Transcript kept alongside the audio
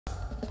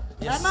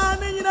Yes.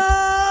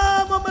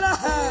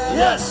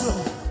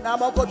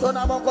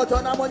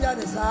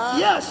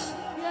 Yes.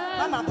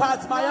 Mama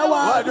part my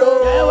award.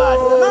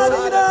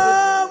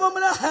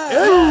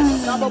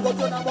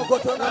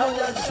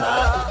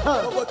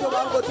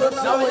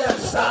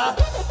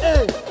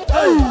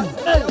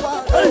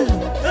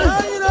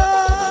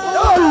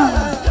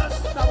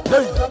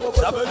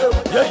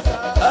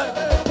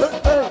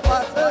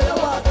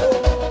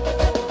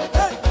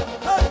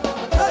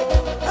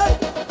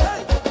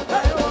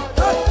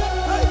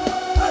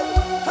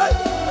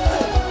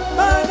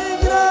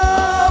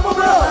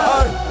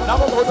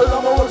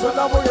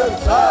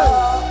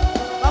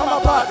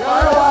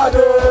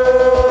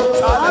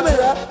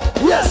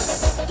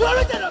 Yes.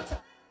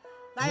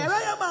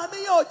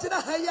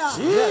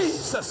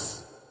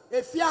 Jesus.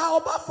 If you are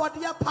over for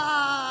the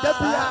pa,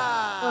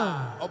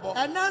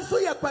 and then so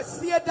you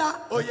consider.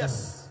 Oh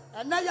yes.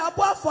 And now you are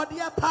over for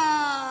the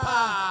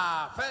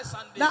pa. First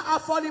Sunday. Now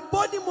for the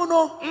body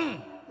mono.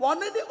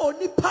 One of the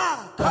only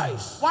pa.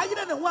 Guys. Why you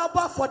don't know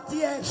about for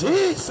the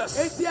Jesus.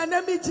 It's the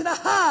enemy in a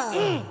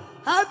hand.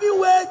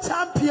 Heavyweight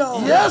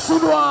champion. Yes,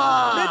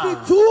 maybe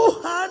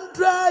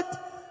 200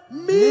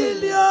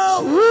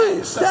 million.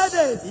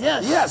 Jesus.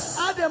 Yes.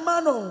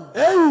 Ademano.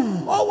 Hey.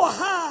 Over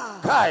ha.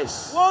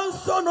 Guys. One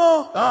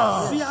sono.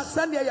 See a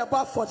Sunday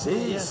about for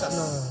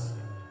Jesus.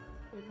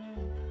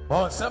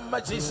 Bon summer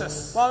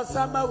Jesus. Bon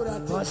summer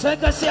urate. Bon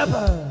summer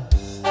siapa.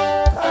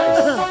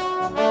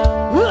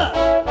 Yeah.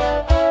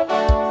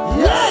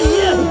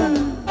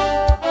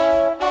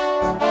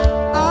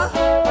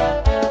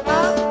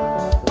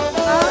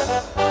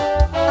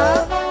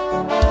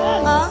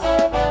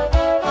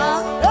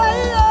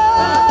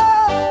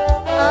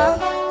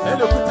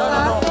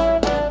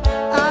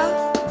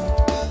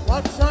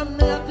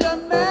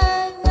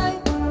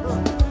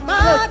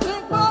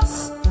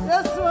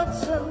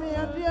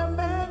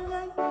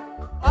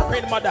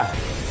 Mother.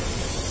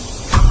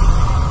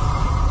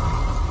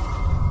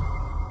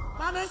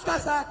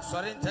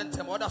 Sorry, intend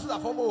what does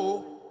that for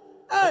more?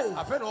 Hey,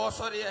 I feel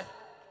sorry.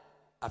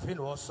 I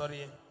feel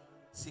sorry.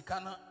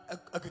 Sikana,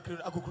 a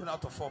good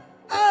out of form.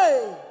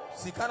 Hey,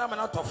 Sikana, man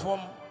out of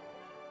form.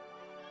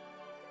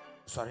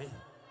 Sorry,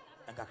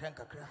 and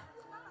Kakra.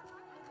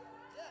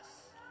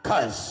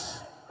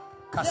 Yes.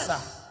 Kasa.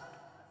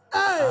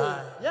 Hey,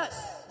 yes.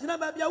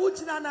 Jinababia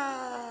Uchinana.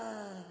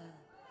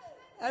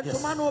 And to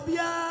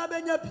Manobia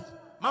Benyapi.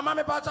 Mamma,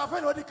 me part of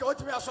what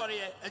me are sorry.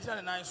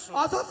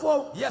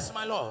 Yes,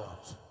 my Lord.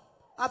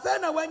 I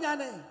found a when your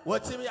name.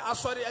 What me are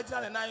sorry,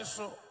 Edna and I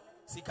so.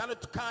 See,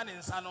 cannot can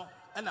in Sano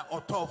and an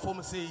auto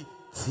form say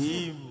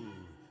team.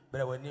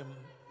 But when him,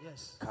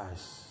 yes,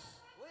 cash.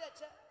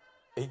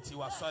 Ain't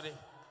you are sorry?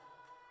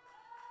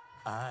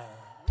 Aye.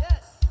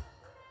 Yes.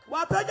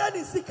 Wapajan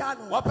is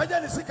Sicano.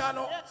 Wapajan is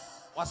Sicano.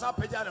 Was up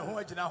Pajan and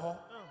Hoajinaho.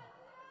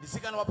 The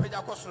Sicano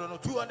Paja cost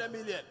 200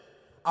 million.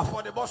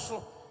 For the boss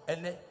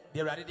and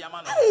they ready the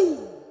amount.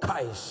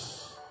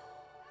 Kaish.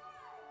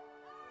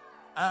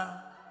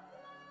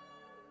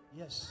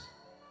 Yes.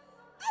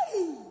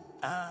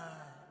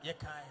 You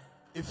can.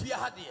 If you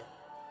had here.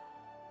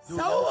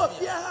 So if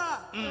you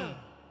have.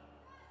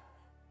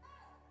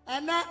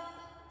 And that.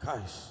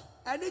 Kaish.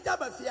 And it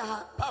up if you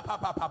have. Papa.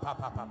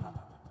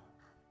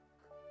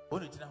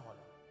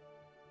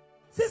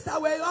 Sister,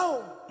 where you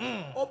are.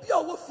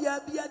 Obio Wofia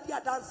be a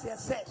dear dancer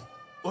said.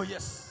 Oh,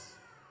 yes.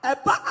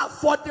 Eba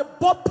for the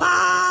bopa.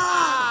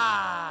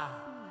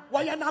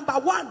 Why you number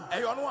one?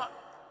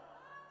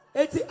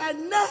 It's a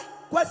ne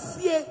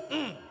kwasie.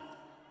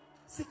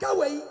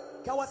 Sikaway,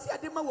 Kawasi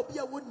Adema will be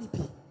a wood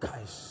nippy.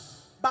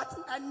 Guys. But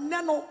a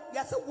nano,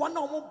 yes, one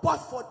or more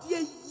boss for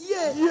dear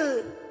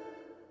year.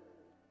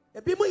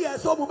 A people here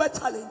so much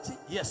challenge.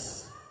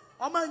 Yes.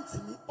 Oman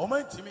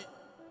to me.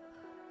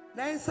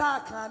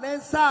 Nensaka.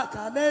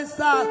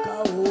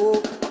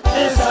 Oh.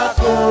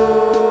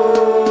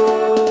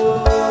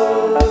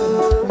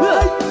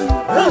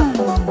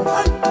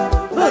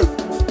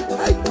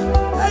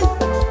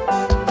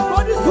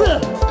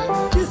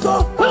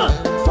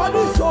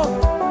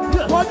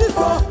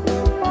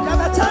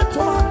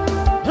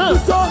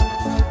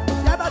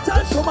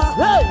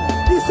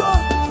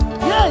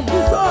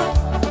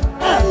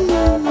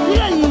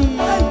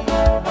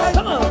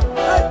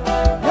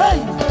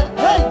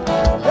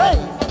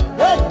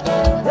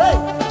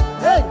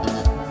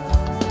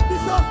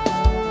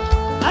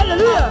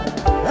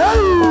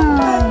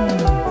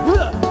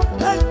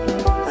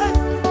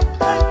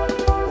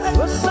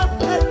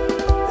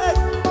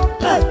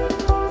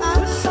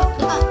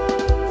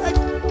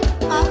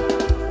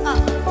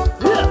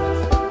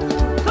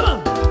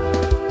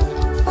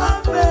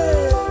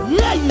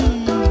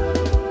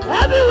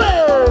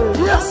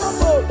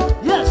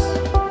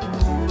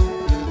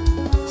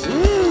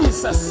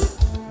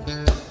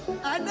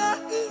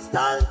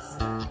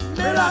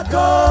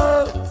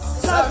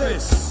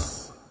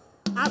 Service.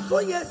 I saw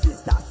your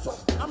sister so.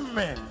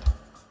 Amen.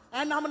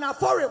 And I'm not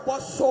for a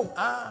boss so.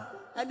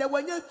 And then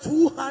when you're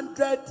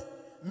 200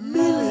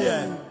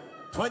 million.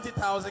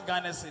 20,000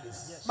 Ghana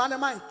cities. Yes. Man,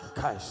 Mike.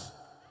 Cash.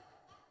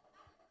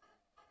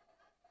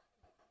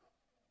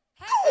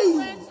 Hey.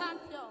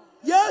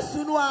 Yes,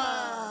 no.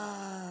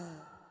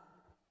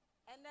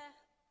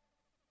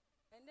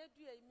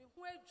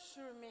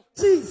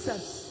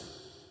 Jesus.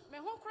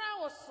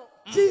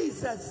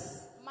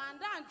 Jesus.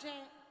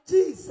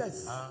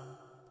 Jesus.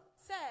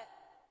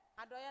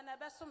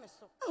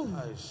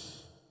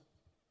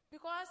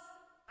 Because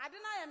I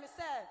didn't know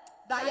myself.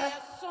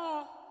 That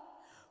song.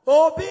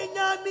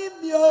 Obinyani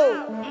mio.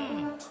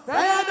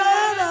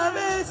 Sayada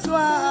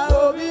meswa.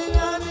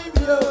 Obinyani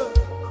mio.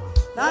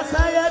 Na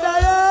sayada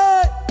ye.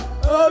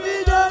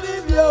 Obinyani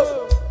mio.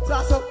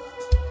 Saso.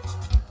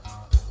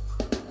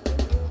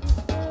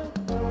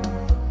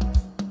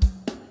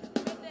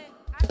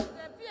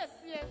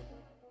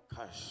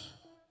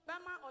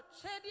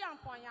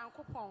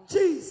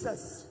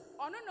 Jesus.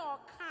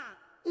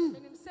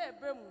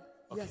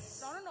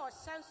 Yes.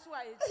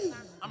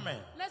 Amen.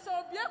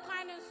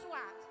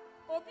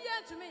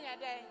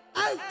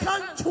 I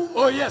can't.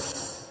 Oh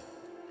yes.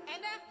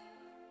 And then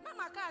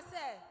Mama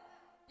said,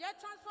 "You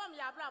transform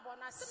your brother."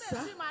 Now,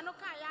 see me, no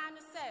can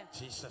say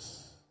Jesus.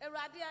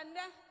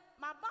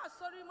 My boss,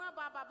 sorry, my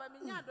baba, but me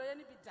not do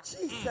any bit.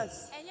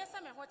 Jesus. And yes,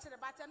 I'm watching the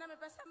battle. And I'm a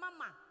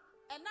Mama,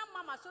 and now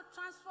Mama so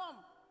transform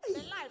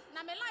the life.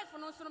 Now my life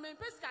no so me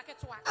pesca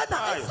get one. And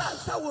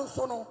I will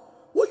so no.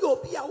 Will you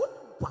be a what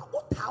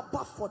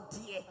about for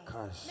dear?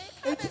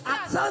 It's a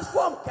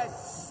transform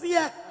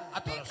cassia. I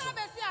think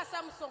I see a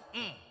Samsung.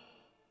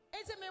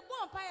 It's a me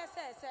born pie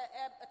says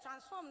a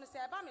transform the say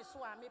about me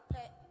so I me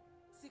pet.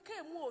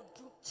 Sike more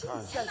do.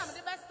 Jesus. And I'm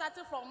the best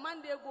starting from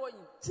Monday going.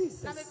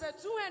 Jesus. I'm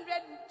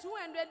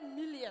 200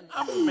 million.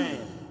 Amen.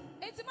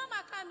 It's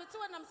Mama can me to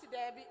when I'm see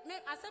Debbie. Me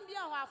assembly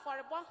for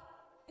a boy.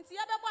 It's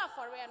Yabba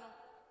for Reno.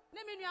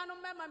 Name me no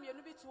member me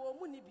no be to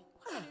Munibi.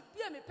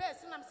 Be me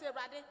person I'm say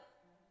ready.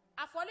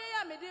 I follow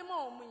ya me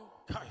demo me.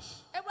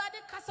 Gosh.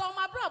 Everybody castle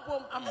my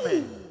problem.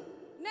 Amen.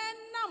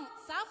 Nenam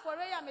sa for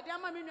ya me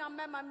dama me no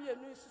member me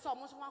no so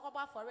almost one go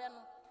for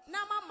Reno.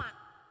 Na Mama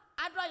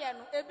Adraya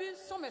no ebi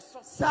so me so.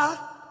 Sir.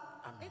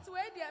 It's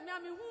where the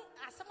me who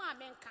asema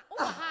amenka.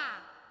 Oh ha.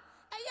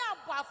 Eya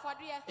abo for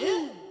there.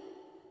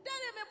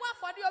 Then me bo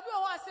for there obi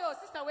o wa say o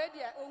sister we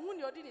there ohun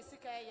ni odi ni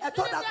sika eya. E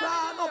to da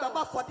kra no be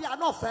ba for there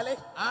no fele.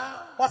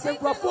 Was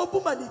nkrofo bu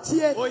mani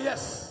tie. Oh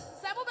yes.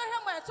 Sabu be hwe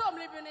mo eto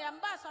omri bi no ya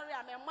mba sorry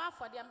am mo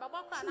for there mba bo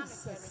kra na me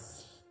fele.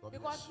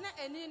 Because na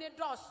eni ni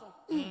doso.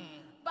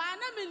 Ba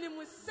na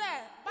minimu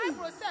say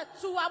Bible say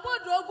to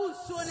abodo ogu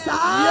nsuo na.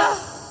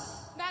 Yes.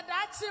 Na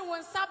dachi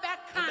won sabe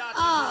kan.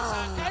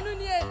 Enu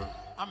ni e.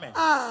 Amen.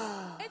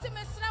 Enti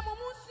mesra mo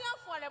musia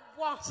for le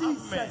bo.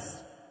 Jesus.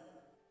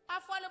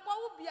 For the bo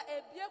will be a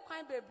beer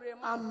kind bebre.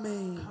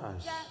 Amen.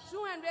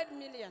 200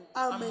 million.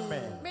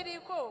 Amen.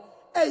 Medical.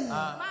 Hey.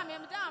 Mammy,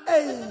 I'm down.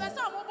 Hey.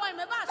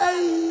 Hey.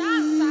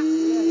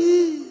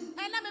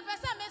 And I'm a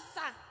person, Miss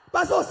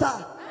Basosa.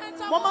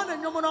 Mama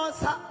and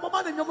Yomononsa. Mama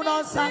and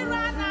Yomononsa.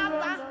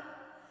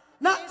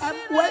 Na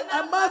wait,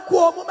 and my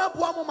quo, Mama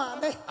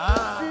Buamame.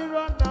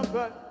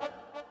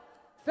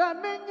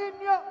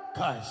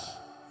 Gosh.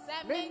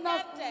 Me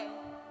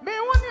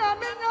when you are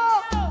me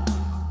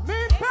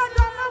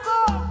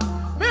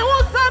me who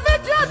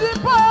submit your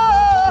depot.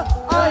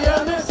 I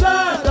am a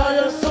son, I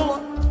am so.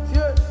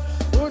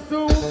 Who's the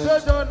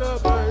one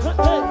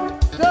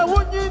the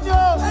one you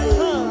know?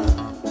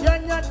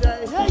 Yanya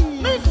day.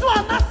 Miss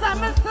one, that's a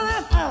miss.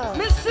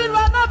 Miss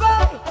Shiranaba.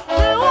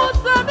 Me who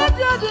submit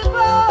your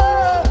depot.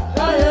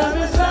 I am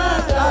a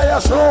son, I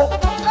am so.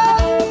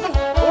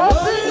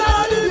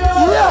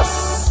 Yes.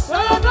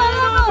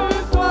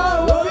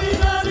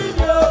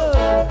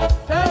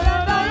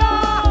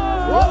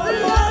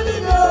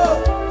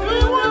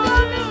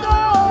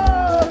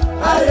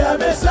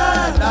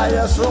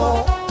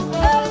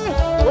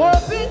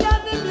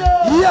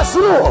 Yes,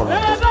 Lord.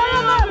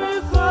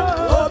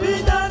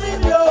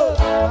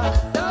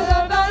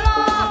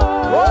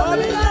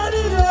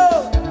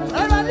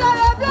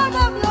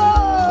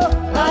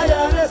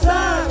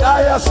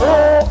 Yes,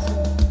 Lord.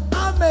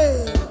 Amen.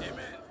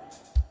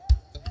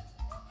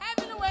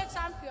 Heavyweight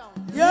champion.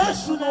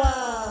 Yes, Lord.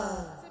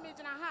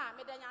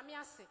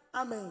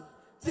 Amen.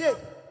 See,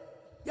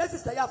 yes,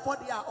 sister, you for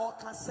the all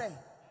concern.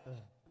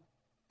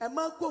 A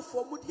man go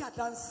for Mudia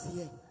dance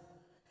here.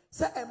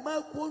 Say a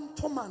man go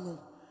to Manu.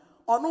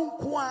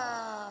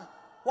 Onunqua.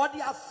 What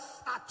you have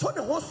told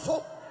the whole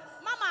soap.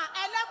 Mama,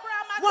 and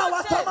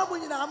what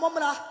Tamamuna,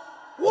 Mamma?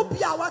 Who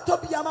be our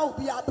Tobiama, will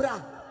be our bra.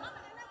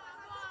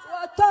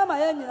 What time I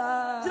am? You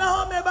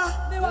know, remember?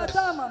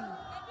 Tamam.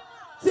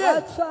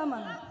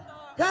 Tamam.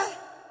 Eh?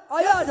 I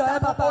are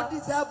Papa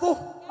deserve.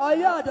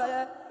 I are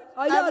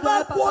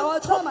Papa.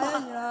 What time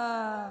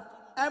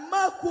a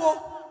Marco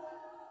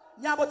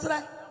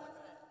Yabotre.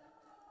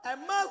 A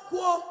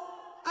Marco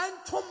and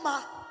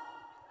Toma.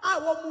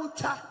 Our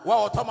mucha.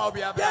 Wow, Toma will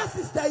be a yes,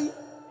 sister.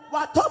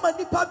 What Toma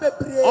Nipa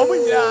Bebre. Oh,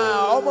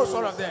 yeah, almost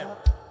all of them.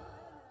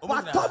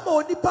 What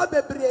Tomo Nipa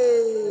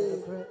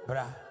Bebre.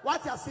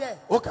 What you say?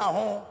 Okay,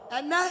 home.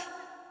 And now,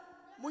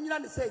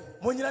 Munyan say.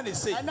 Munyan is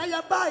saying. And now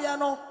you buy, you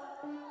know.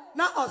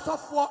 na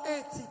osofo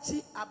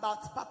teach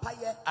about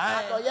papaye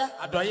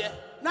adoye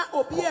na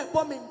obi e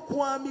bo me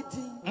nko am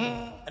din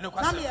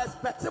na me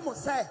expect mo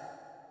say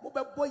mo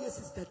be boy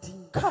sister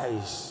din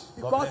guys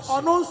because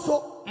ono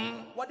nso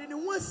wode ne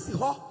ho asi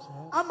ho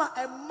ama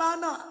emma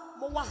na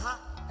mo wa ha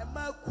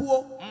emma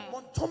kuo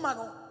mo ntoma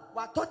no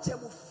wa toche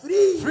mo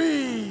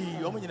free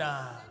omo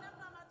nyina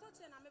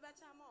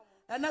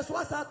and that's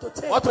what's out to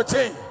change what to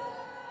change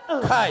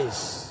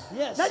guys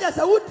yes na just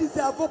who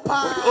deserve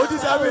pa who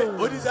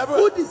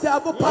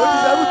deserve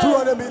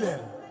 200 million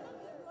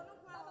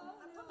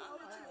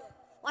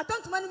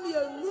watonto mani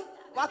mienu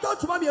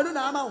watonto mani mienu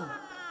na ama wo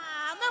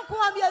menko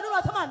wa mienu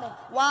wa toma me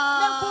wa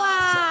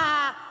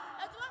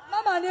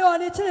mama ni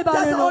oni chiliba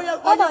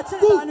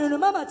nunu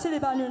mama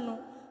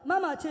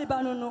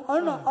chiliba nunu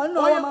ono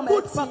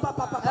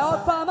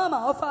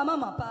mama ofa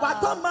mama pa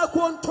watomma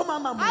ko ntoma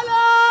mama hello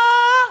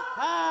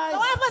hi so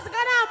wa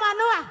pasikana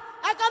amanoa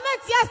I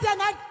comment yes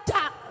na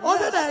ja o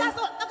de dai I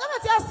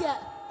comment yes e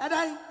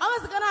dai I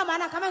was gonna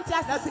amana comment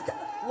yes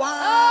wa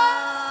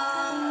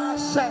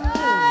she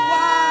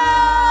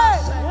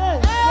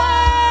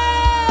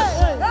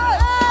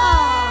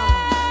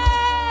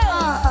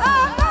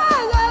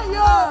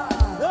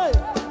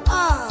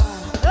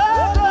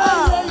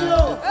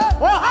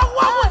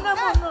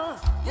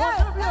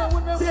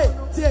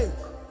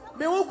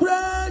me wo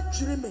kura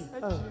chiri me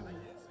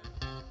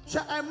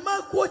sha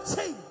emma ko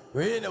chain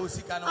we na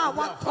usika no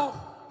wato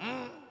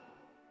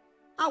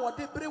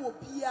wode bre wo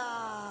bia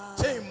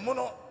chain mu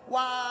no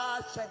wa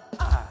she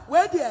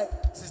we there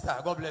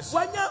sister God bless you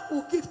wanya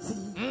u gifti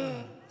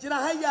jira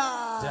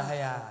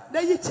haya na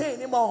yi chain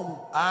ni mom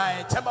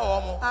ai chema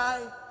wo mo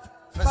ai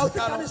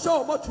fasika ni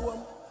show mo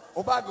tuam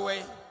o bag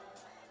we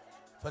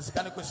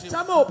fasika ni ko shi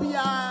chema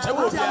obia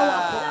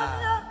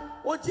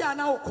oji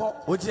ana ukọ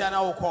oji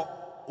ana ukọ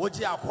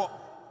oji akọ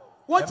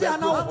oji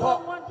ana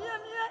ukọ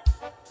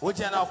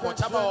oji ana ukọ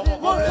chama wo mo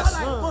God bless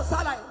you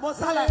mo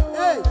salai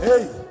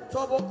hey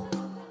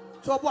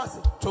tobo ase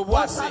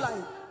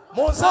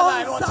mo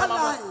salai no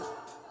chama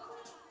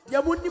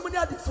dia munni mu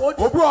dia di so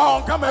di obi ho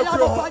nka ma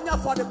kuro ho anya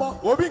for the ball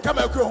obi nka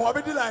ma kuro ho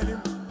obi di line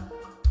nim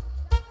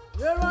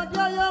Yero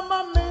dia ya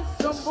mame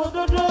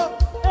sombododo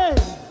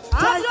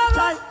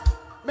chai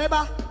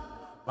meba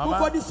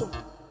mama di so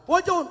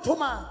wojo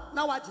ntoma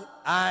na waje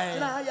ai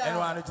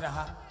eno anu tira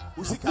ha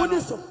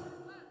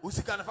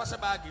usika no fasha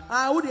bag im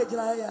wo de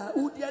gina ya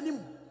wo di anim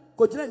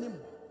ko gina anim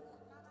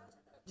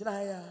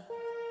gina ya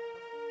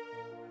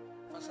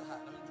fasha ha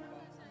na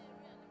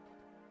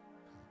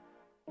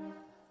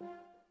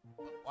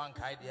one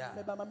kai dia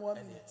me ba mama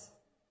 1 minute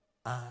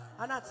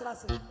ana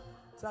trase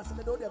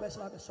me do de be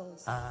shla be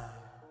shons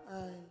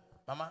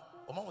mama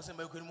o ma wo se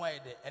makwani mu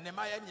ayede ene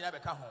ma ya nyina be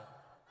ka ho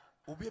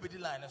obi e be di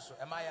line so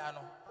e ma ya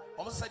no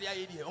omo se dia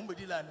ye di omo be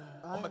di line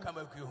mu omo be ka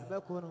makwi ho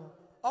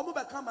omo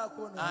be ka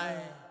makwo no ai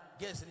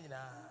guess ni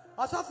na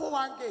osofo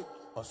 1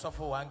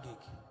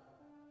 gig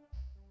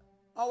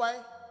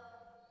awai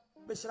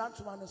be shira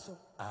ntuma no so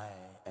ai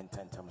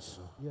ententam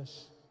so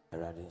yes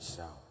erade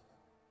nshaw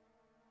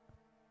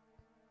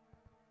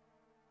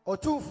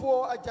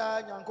Otumfo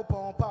aja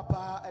nyankopon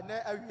papa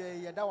ene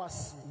awie yeda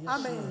wase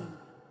amen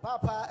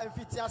papa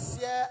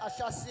emfitiase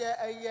ahyase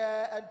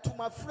eye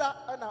entuma fra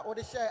na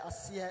ode hye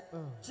ase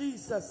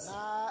Jesus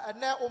na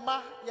ene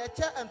uma ye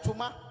che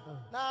entuma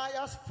na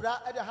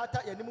yasfra ede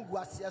hata yanim gu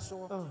ase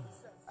so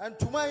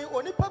entuma yi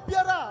onipa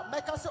biara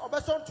meka se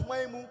obeso entuma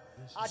yi mu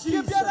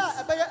ade biara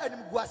ebeye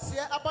anim gu ase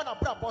aba na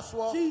bra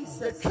boso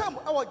etwam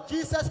ewo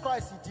Jesus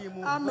Christ di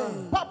mu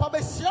amen papa be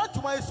hye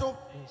entuma yi so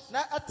na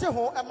ate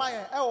ho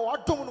emaye ewo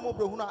adom no mo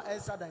brehu na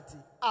ensadanti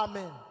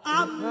amen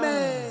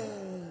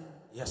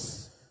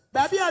yes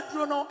baby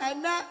adro no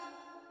ene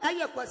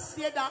eye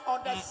kwasie da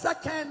on the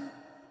 2nd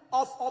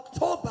of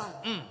October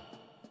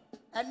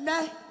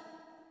ene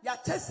ya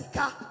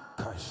tesika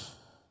gosh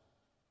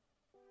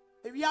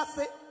ewi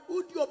ase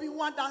udi obi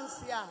one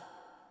dance ya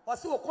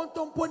wase o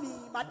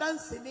kontomponi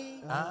madanse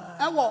ni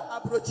ewo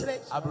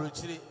abrochire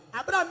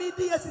abra mi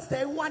di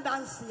sister one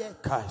dance ye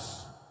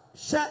gosh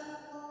she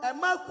e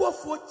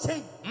makuofo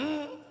chain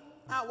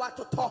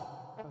watoto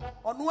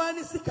onu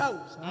ani sika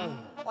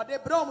o de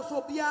brom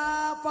so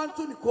bia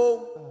fantu ni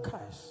ko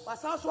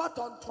wasa so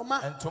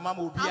atontoma entoma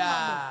mo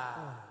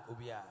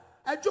obia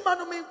adwuma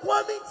no me nko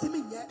ami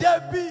ntimi nye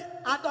debi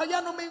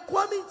adoye no me nko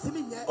ami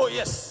ntimi nye oh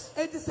yes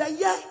it is a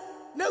ye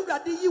na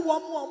urade yi wo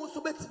mo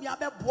so betimi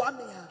abeboa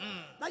me ha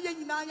na ye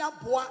nyina ya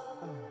boa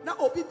na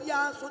obi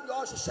bia so de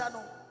o hwehwe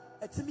no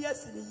etimi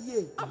asi ni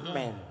yie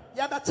amen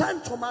ya ba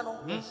tantoma no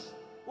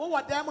wo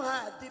wa dem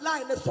ha the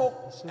line so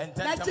na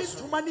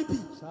tantoma ni bi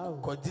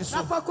kodi so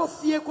na fa ko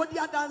fie kodi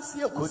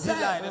adanse ku se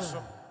kodi line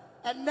so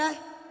enne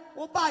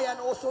wo ba ya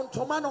no so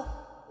ntoma no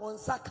won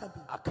saka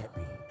bi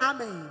akabi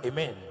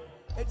amen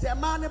eti e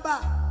ma ne ba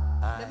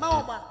ne ma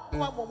wo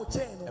ma wo mo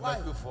chain no why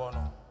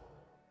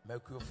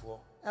makuofo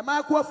e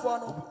ma kuofo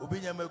no obi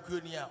nya makuo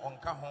ni a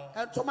onka ho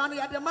ntoma no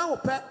ya de ma wo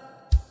pe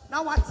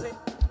na wate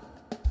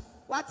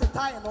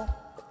tie no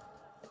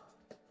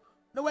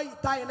na we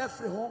tie na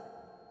free ho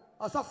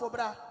osofo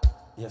bra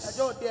yes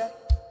ajo de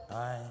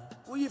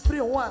We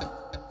free one.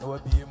 No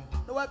BM.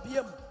 No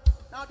BM.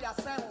 Now they are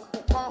saying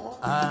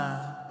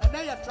and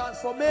then your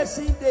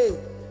transformation day.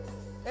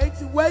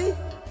 80 way.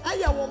 And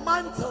your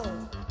mantle.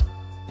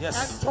 Yes.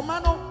 And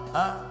Tomano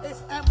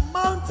is a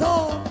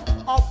mantle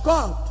of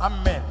God.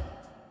 Amen.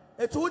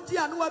 It would be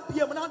another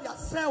BM now they are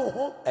saying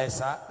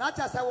not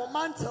just our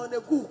mantle and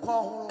a good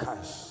call.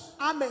 Cash.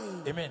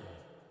 Amen. Amen.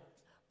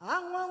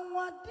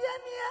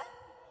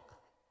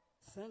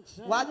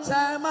 Watch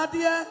my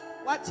dear,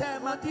 watch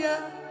my dear,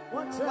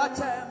 watch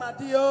my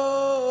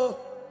dear,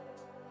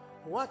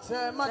 watch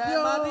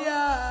my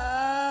dear.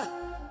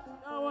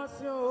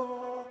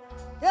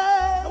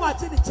 Yeah,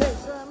 watch it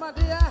change, my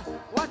dear.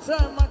 Watch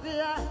my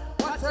dear,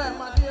 watch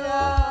my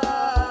dear,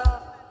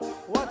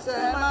 watch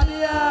my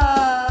dear.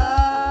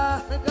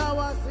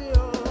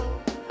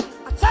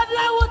 I tell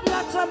you what you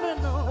are telling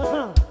me.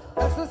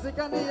 That's the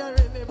second year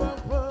in the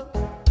bumper.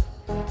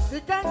 She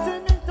can't see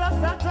me to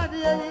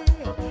Saturday.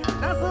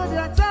 That's what they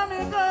are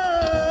telling me.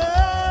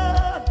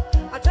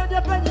 I tell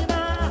you, Penny,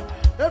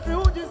 if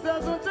you just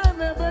don't tell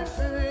me,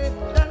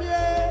 then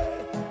yeah,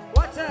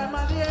 watch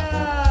my dear.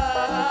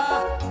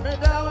 Me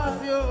that was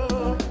you.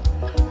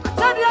 I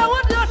tell you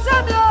what you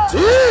tell me.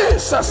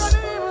 Jesus.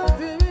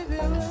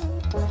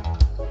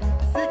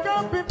 She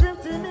can't be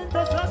 15 minutes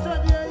to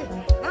Saturday.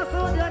 That's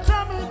what they are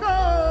telling me.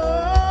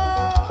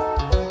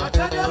 I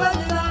tell you,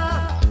 Penny,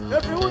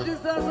 if you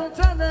just don't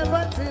tell me,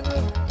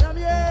 then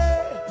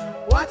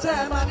yeah, watch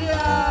my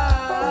dear.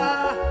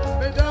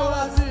 Me that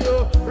was you.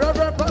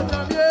 Reverend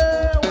Pastor,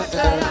 yeah, watch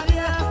my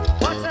dear.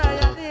 Watch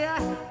my dear.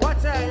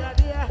 Watch my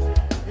dear.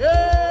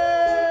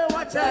 Yeah,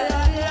 watch my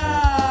dear.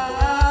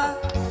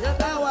 Yeah,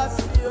 that was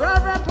you.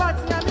 Reverend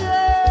Pastor,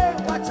 yeah,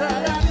 watch my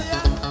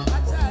dear.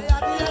 Watch my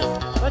dear.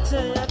 Watch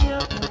my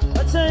dear.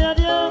 Watch my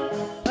dear.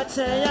 Watch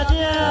my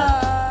dear.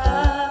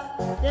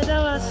 Yeah,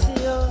 that was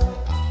you.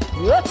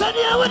 Watch my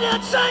dear. What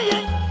you're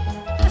saying?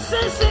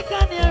 She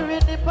can't hear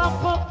the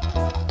pump.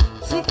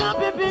 She can't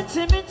be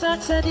beating me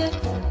touch it.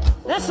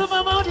 That's what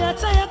my mouth I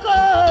tell you go.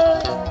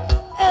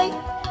 Hey,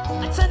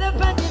 I tell the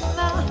penny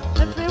now.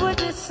 Every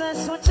word is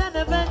says, what I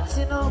never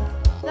you know.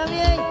 Now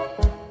me,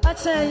 I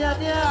tell you,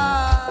 yeah,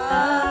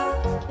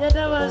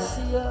 that was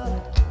you.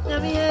 Now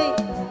me, I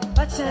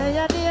tell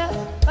you, dear,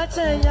 I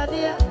tell you,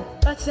 dear,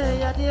 I tell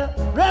you, dear.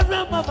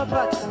 Reverend Mama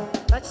Pat,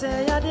 I tell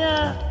you,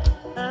 dear,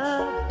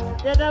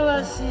 that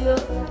was you.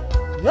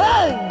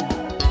 Hey.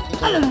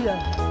 Hallelujah.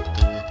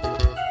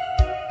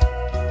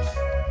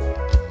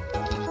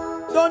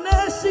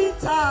 Donation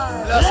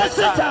time.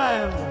 Blessing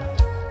time.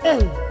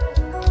 Hey.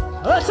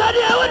 What's that?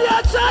 What do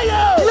you tell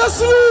you? Yes,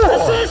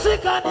 Lord. She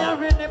can't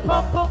hear the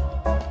pump.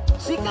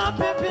 She can't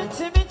be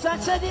me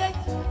touch it.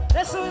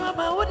 That's why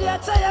Mama, what do you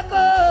tell you?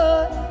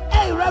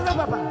 Hey, Reverend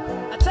Papa,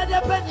 I tell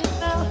you, Benny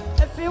now.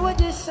 If you would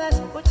just say,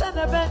 what's on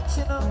the bench,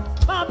 you know,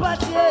 my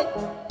party,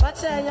 I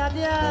tell you,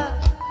 dear,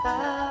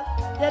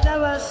 yeah, that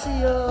was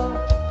you.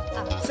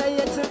 Say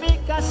it to me,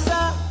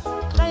 Kasa.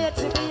 Say it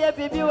to me,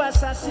 baby,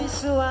 was a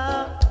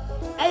sisua.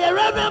 Hey,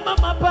 Reverend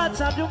Mama,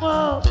 Pata, do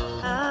more.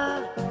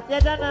 Yeah,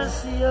 that I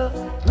see you.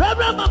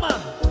 Reverend Mama,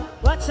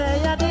 what's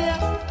a dear?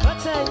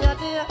 What's a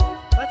dear?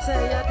 What's a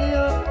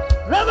dear?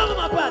 Reverend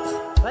Mama, Pat,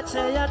 what's a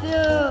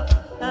dear?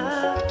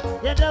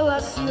 Yeah, that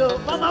was you.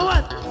 Mama,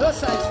 what? Those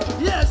sides.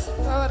 Yes.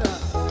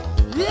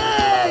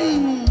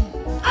 Yay!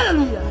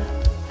 Hallelujah.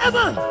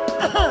 Amen.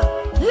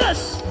 Yes.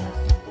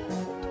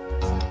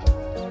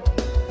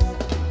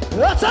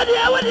 What's on the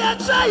air when you're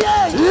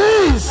trying?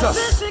 Jesus.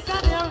 She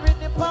can't hear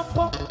the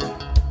pump.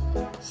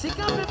 She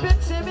can't be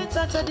beating me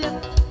touch again.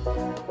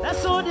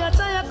 That's all the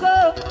attire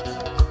go.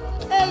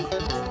 Hey,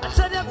 I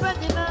tell you,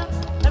 Penny now.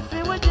 If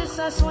you would just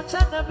ask what's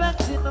on the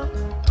bench, you know.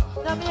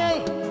 Now, me,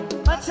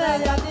 I tell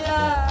you,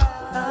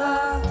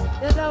 yeah,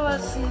 that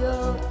was you.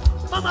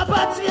 Mama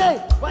Patty,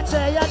 what's a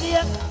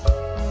dear?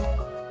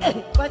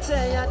 Hey, what's a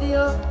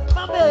dear?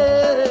 Mama,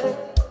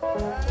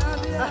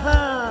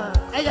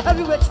 and you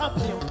heavyweight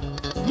champion.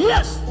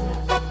 Yes!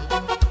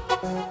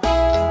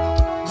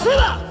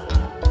 Shiva!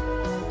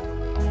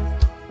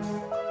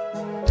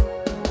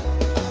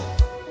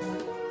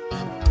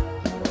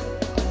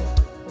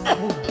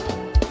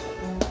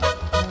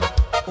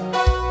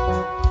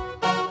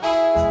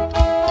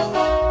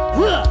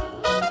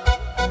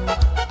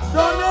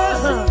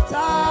 Donation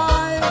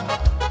time!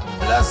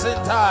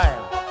 Blessing time.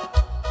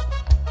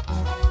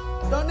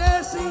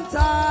 Donation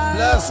time!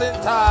 Blessing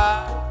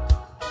time.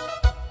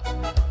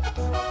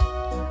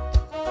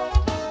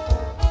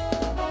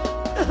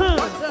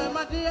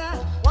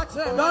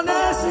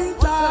 Donation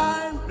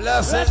time.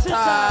 Blessing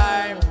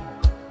time.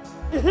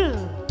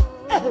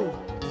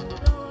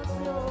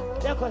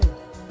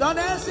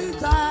 Donation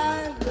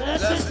time.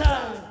 Blessing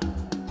time.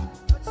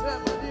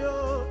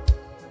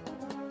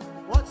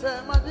 What's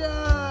my dear?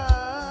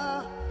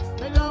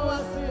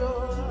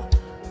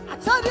 I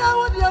tell you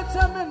what you're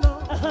telling me now.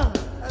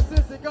 I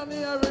say, she can't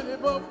hear really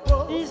bump.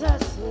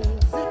 Jesus.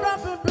 She can't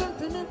be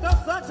painting me to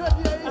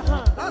Saturday.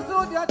 That's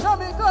what you're telling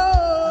me go.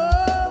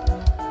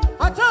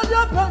 I tell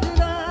you, Penny,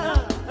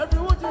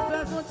 everyone just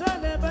says, what's your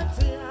name?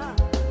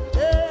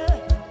 Hey,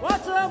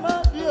 what's your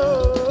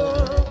name?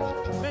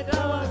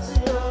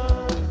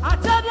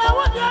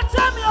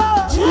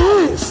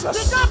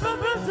 Jesus.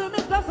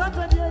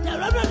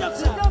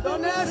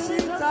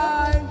 Donation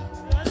time.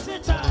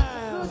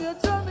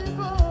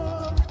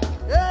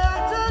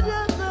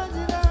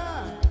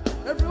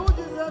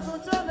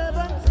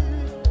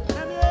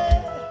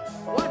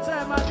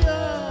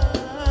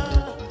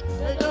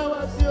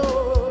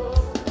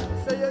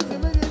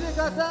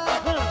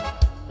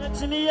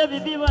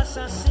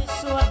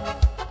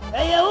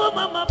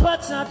 Mama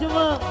Pata,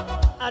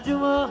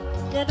 Adumo,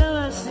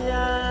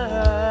 Yadasia.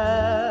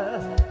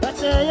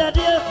 What's a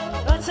dear?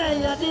 What's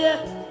a dear?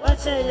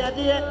 What's a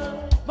dear?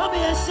 Mommy,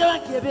 I saw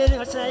you being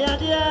what's a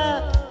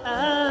dear.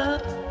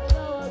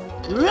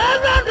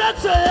 Reverend,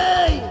 that's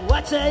a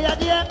what's a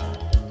dear?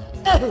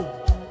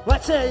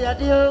 What's a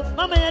dear?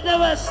 Mamma,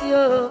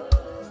 Yadasia.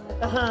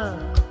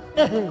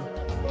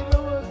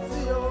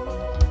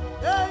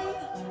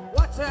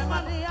 What's a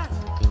money?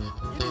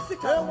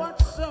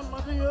 What's a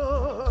money?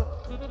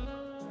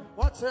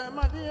 What's a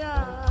money?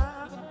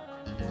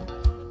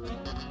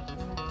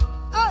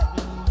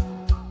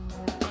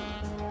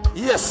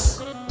 Yes.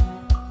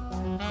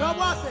 Come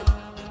on, say.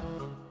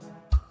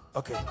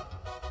 Okay.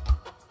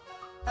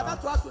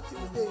 About to ask for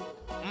Tuesday.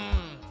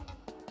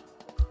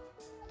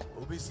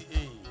 OBC.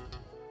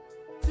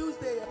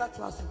 Tuesday, about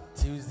to ask.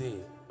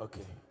 Tuesday.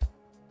 Okay.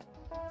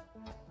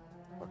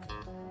 Okay.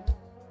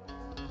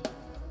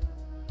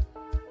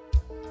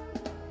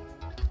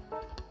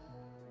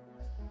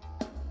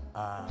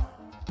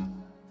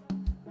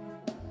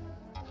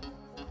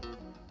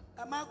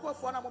 A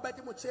microphone, I'm about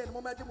to chain.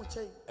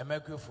 A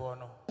microphone.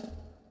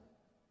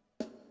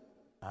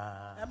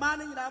 A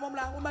man in our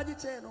mobile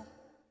channel.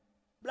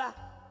 Blah.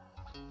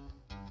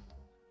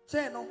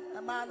 Channel,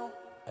 a mano.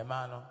 A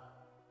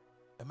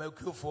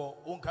microphone,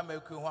 won't come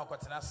make you one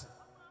quaternas.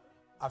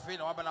 I feel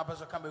no one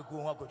person come make you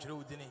one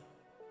quaterno.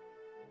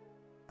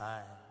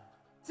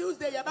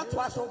 Tuesday, about to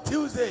ask.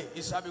 Tuesday,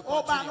 it shall be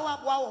called.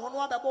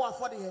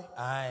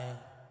 Aye.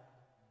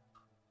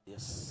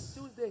 Yes.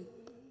 Tuesday,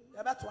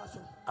 about to ask.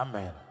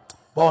 Amen.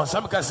 Bon,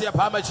 some can see a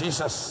palm of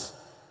Jesus.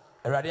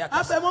 A radiac.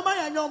 I said, Mama,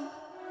 and young.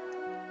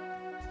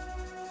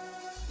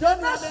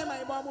 Don't name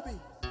my mom.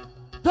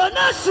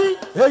 Donasi,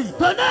 hey,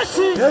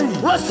 Donasi, hey,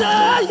 what's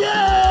that?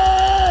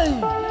 Yeah,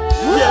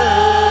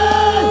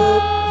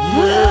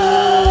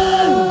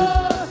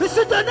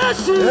 Mr.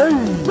 Donasi,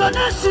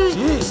 Donasi,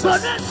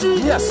 Donasi,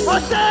 yes,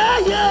 what's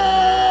that?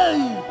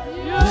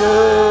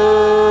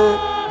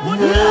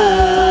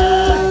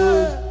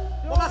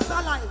 Mama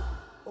Salai,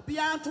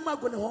 Obian to my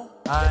good home.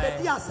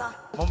 Diasa,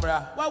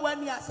 Mumbra, what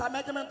when you are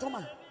measurement to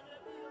my.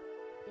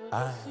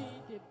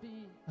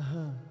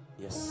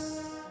 Yes.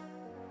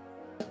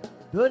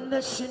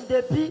 Donation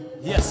de bi,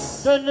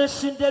 yes.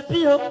 Donation de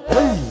bio,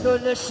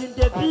 Donation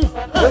de bi,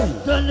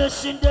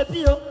 Donation de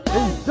bio,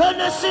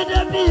 Donation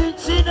de bi,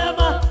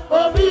 cinema,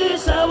 Obi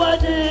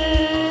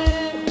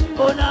Sawadi,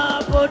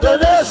 Onapo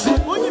Donation,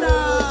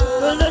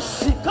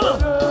 Donation, come on,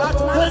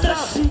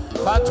 Donation,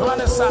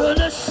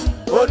 Donation,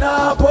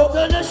 Onapo,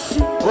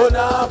 Donation,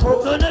 Onapo,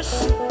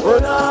 Donation,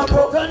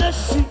 Onapo,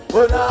 Donation,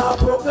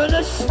 Onapo,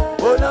 Donation,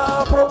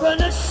 Onapo,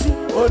 Donation,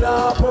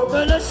 Onapo,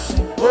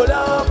 Donation,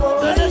 Onapo,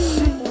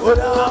 Donation.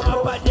 Mama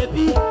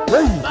Padebi,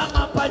 hey,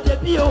 Mama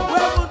Padebi,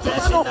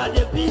 Jessina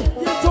Debi,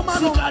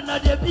 Sikana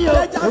Debi,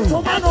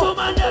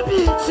 Atoma Debi,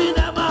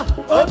 Cinema,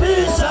 Obi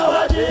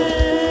Sawadi,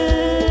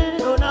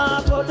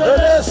 Onapo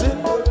Donation,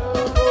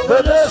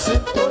 Donation,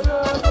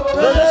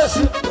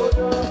 Donation,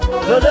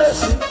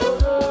 Donation,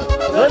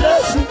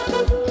 Donation,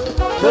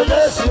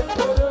 Donation,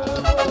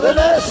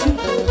 Donation,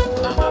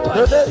 Mama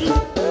Padebi,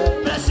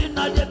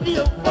 Jessina Debi,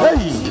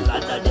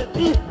 Sikana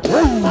Debi,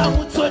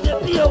 Amuto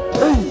Debi,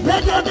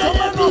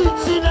 Debi,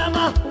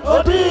 Cinema,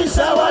 Obi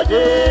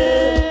Sawadi,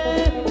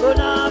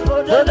 Onapo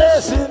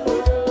Donation,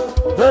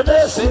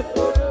 Donation,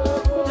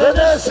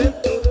 Donation,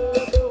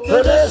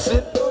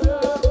 Donation,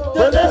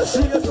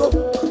 Donation,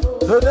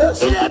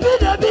 Donation,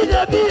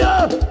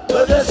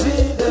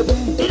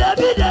 Il a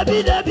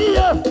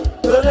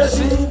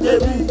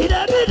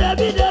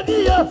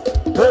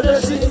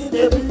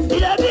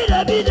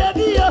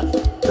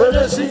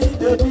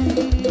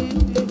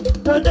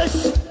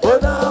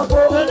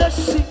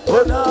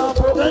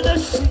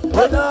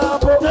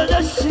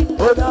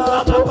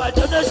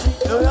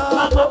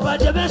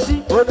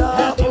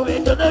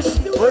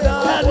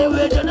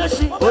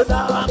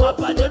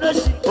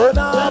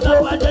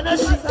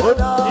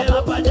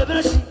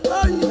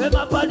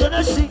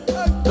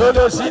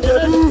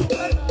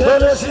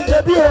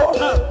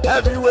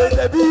everywhere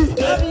they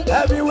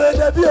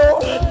be,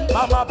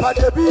 Mama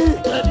Padebi,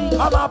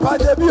 Mama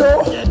Padebi,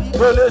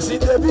 Donation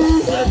they be,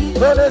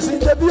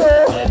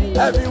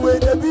 everywhere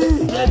they be,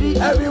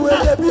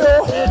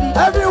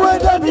 everywhere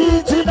they be,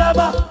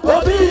 Tinama,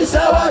 Obi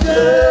Sawade,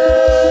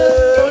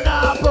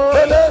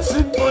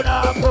 Donation,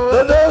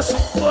 Donation,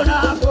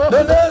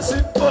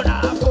 Donation,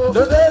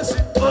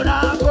 Donation,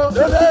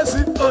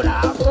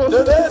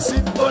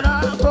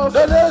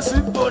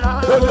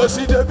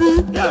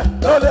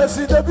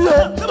 Donation they be,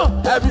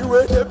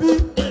 everywhere they be,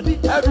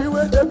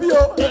 everywhere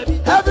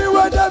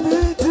they be,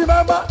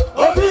 Timama,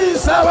 Obi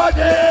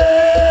Sawade.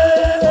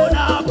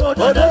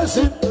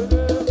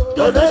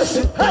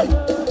 Donation, hey,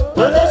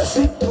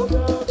 donation,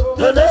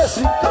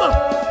 donation, come on,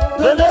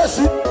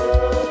 donation,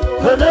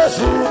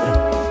 donation,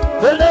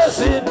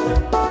 donation,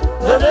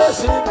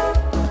 donation,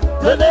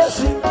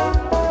 donation,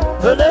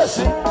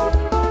 donation,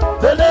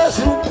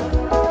 donation,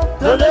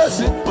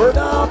 donation,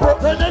 onapo,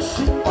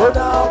 donation,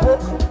 onapo,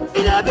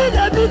 inabi,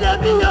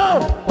 yo,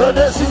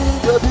 donation,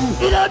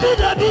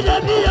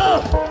 inabi, yo,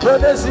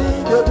 donation,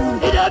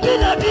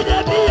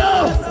 inabi, yo,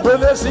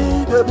 donation,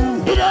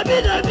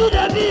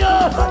 inabi, yo,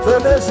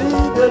 donation,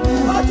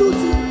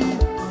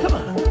 come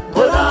on,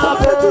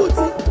 onapo,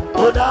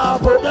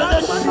 onapo,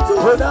 donation,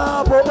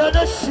 onapo,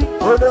 donation,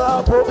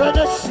 onapo,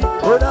 donation,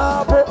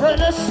 onapo,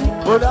 donation,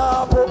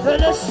 onapo,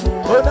 donation,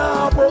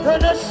 onapo,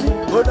 donation,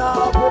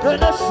 onapo,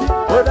 donation,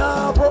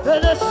 onapo,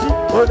 donation,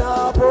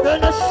 onapo,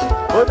 donation,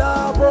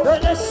 onapo,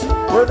 donation,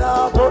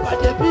 onapo,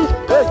 padebi,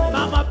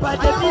 mama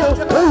padebi,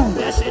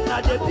 blessing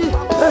na debi,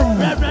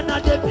 reverend na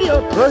debi,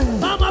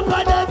 mama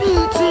padebi,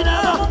 tina,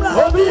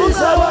 obi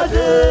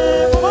sawade,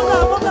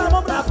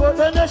 mama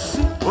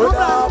donation,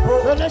 onapo,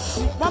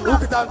 donation, mama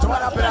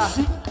tumara bra,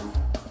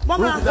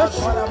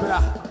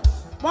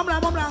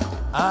 mama,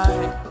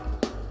 ai.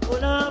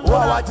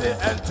 Wawaje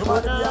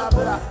entumani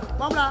biabra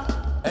mamra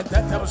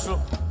entetemso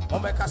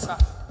momekasa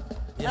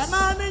yes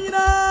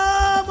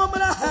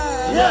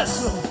yes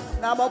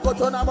na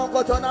mokoto na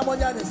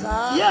monyanisa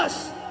yes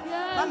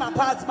mama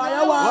part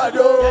mayawa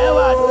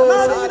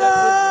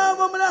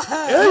mamra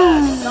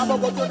na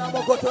mokoto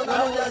na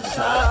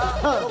monyanisa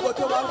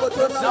mokoto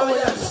na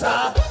monyanisa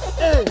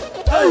hey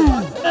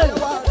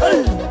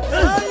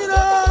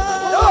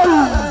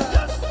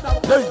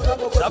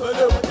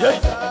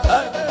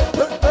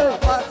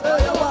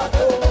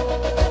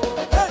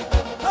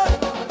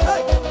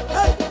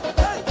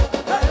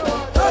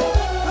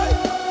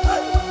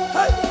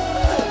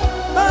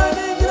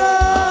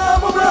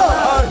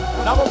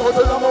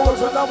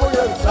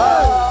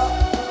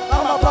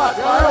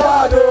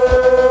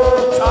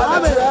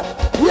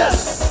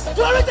yes.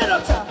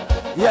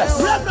 Yes.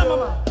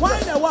 Why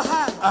the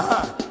waha?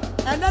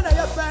 And then I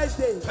have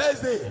Thursday.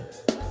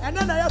 And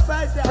then I have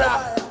Thursday.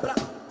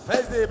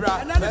 Thursday, bra.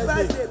 And then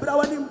Thursday,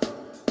 bra.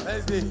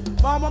 Thursday.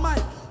 Mama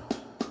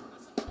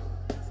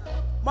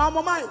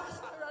Mike.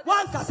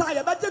 One kasa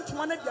ya budget to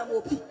one of them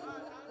will be.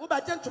 Who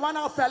budget to one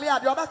of Felia,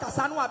 the other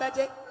Casano, I bet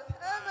it.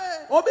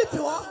 Obi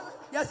to her.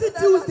 Yes, it's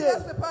Tuesday.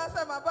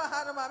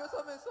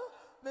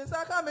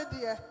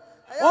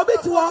 Obi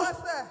to her.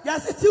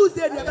 Yes, it's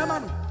Tuesday, the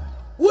man.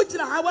 Which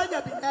I want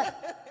to be there.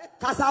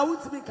 Casa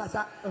won't be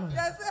Casa.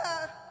 Yes,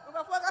 sir.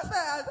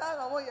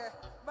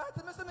 But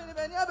Mr. Minnie,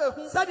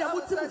 Sadia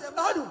Mutu,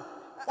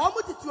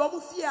 Omuti to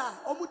Omufia,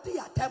 Omuti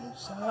at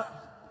Thames.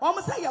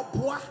 Almost say a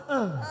boy.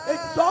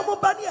 It's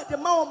almost bunny at the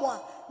Mama.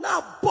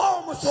 Now,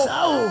 bomb so. I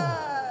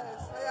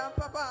am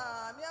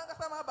Papa.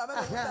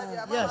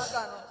 Yes. I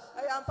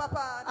am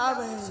Papa.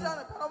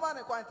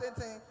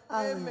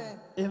 Amen.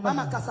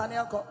 Mama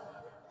Casanelco.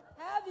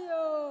 Have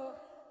you?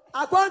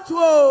 I want to.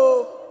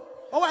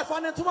 Oh, I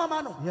found it to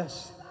Mama.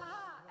 Yes.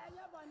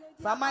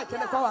 From my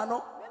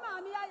telephone.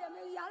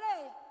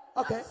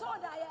 Okay.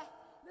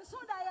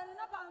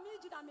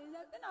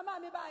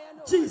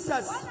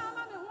 Jesus.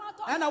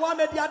 And I want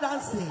to be a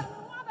dancing.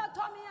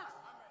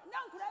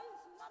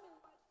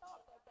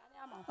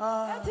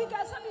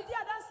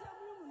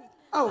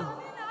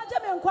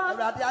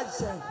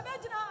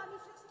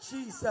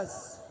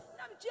 Jesus.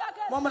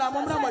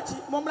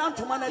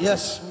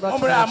 Yes.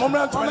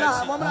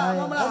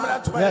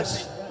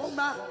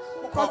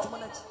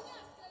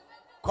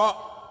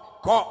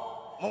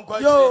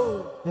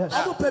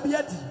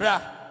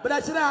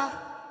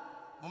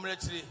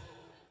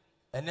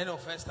 And then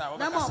first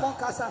time, I'm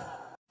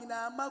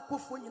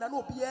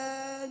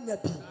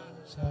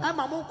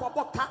a monk of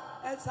Boca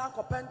and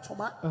Sanko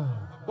Pentoma.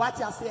 What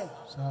you say?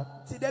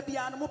 See, there be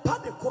animal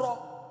party crow,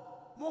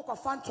 Moka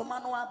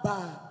Fantomanoa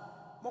bar,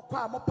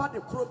 Moka Mopa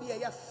de crow be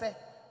a fair.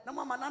 No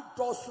mamma not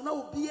draws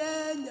no be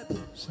any.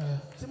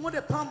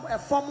 Timothy Pump a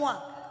form one,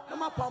 no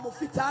more palm of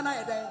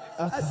fitana a day,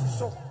 as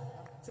so.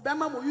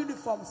 Tibama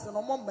uniforms and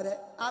no more.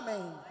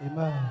 Amen.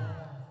 Amen.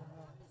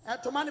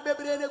 And to money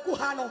baby in a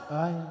Guhano.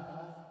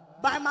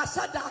 By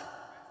Masada,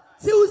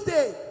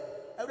 Tuesday,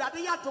 a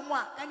radia to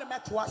one and a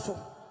metwaso.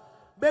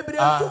 Baby,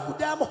 all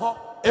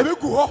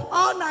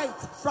night,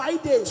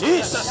 Friday.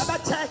 Jesus.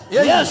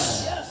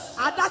 Yes.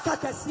 Adaka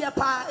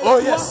Kasiapa. Oh,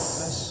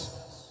 yes.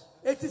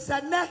 It is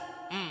a net.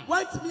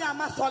 Wait me a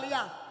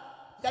masolia.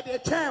 That the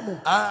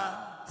term.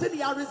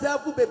 Sini a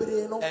reserve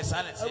baby. No.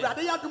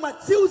 Radia to my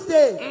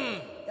Tuesday.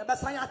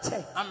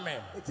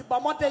 Amen. It's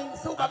Bamote,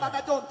 so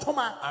Baba John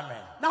Toma.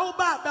 Amen. Now,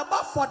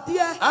 Baba for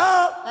dear,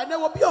 and there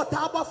will be a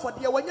table for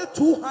dear when you're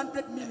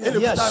 200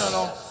 million. Yes.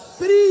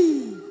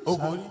 3. Oh,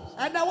 good.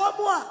 And now one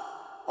more.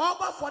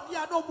 Oba for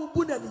dear no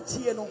Bubuna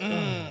Nichieno.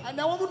 And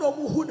now one no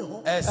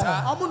Muhuno. Yes.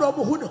 Amuno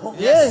Muhuno.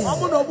 Yes.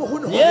 Amuno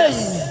Muhuno.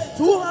 Yes.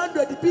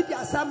 200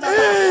 Pidia Samba.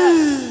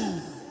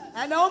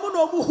 And now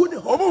Amuno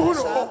Muhuno.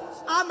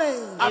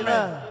 Amen.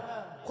 Amen.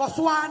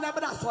 Koswa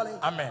never solid.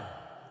 Amen.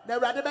 The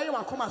Radabay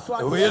will come as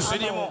well.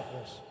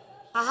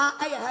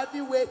 I a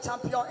heavyweight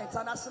champion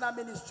international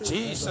ministry.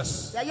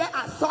 Jesus.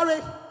 Yeah,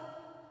 sorry.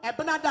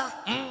 Ebenada,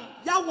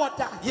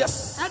 Yawada,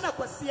 yes, and a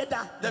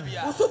Quasieda,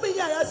 Debia, Usumi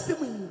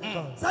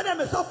Yasimi, Sadam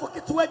is off for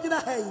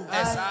Kitwagina Hay,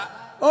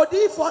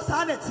 Odi for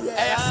sanity,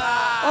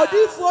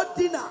 Odi for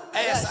dinner,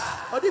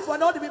 Odi for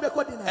not the baby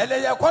coding, and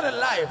they are quite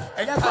alive,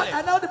 and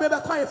now the baby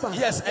quiet for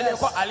yes, and they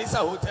call Alisa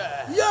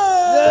Hotel.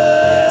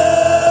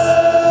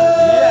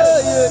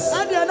 Yes,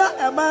 and you're not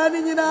a man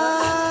in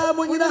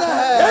Munina.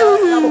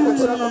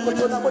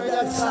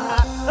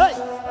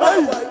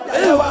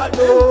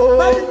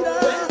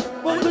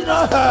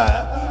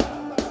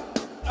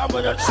 I'm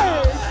gonna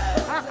try.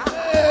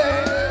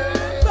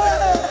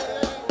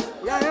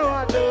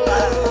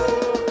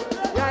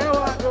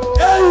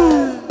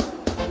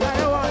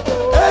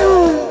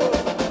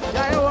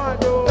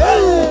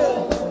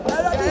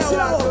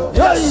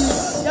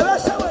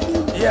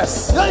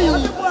 Yes.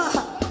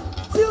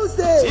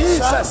 Tuesday.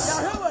 Jesus.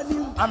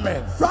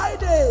 Amen.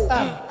 Friday.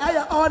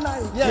 All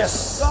night.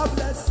 Yes. God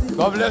bless you.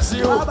 God bless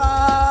you.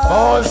 Bye-bye.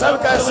 Oh, some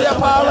can see a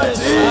power.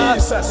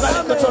 Jesus.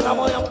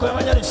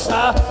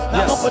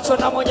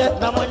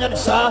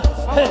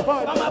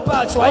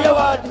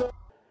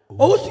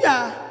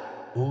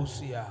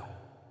 Usia.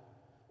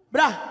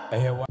 Bra.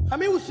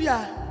 Ami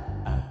usia.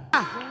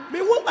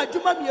 Me wo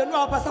adwuma me anu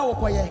apasa wo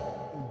koye.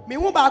 Me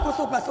wo ba ko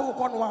so pasa wo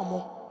kono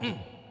amo.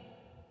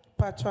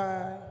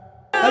 Patwa.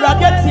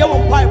 Erade tie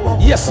wo pai bo.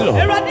 Yes, Lord.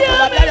 Erade ya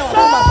wo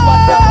ma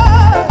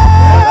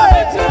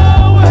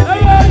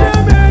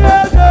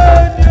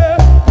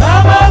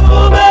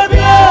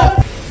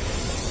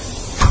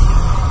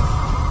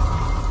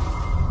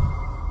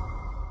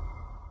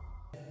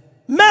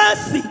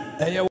Mercy.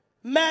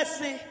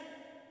 Mercy.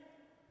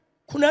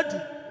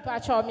 Kunadu.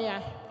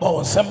 Pachomia.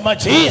 Oh, some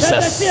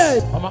Jesus.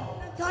 Mama.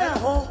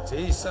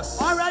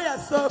 Jesus. All right,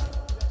 so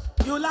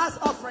you last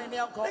offering,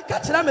 uncle.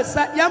 Catch them,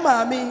 ya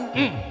mami.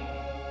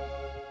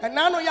 And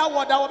now you are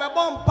what I will be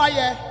born by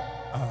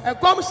a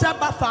gum shop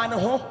fan.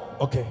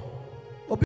 Okay.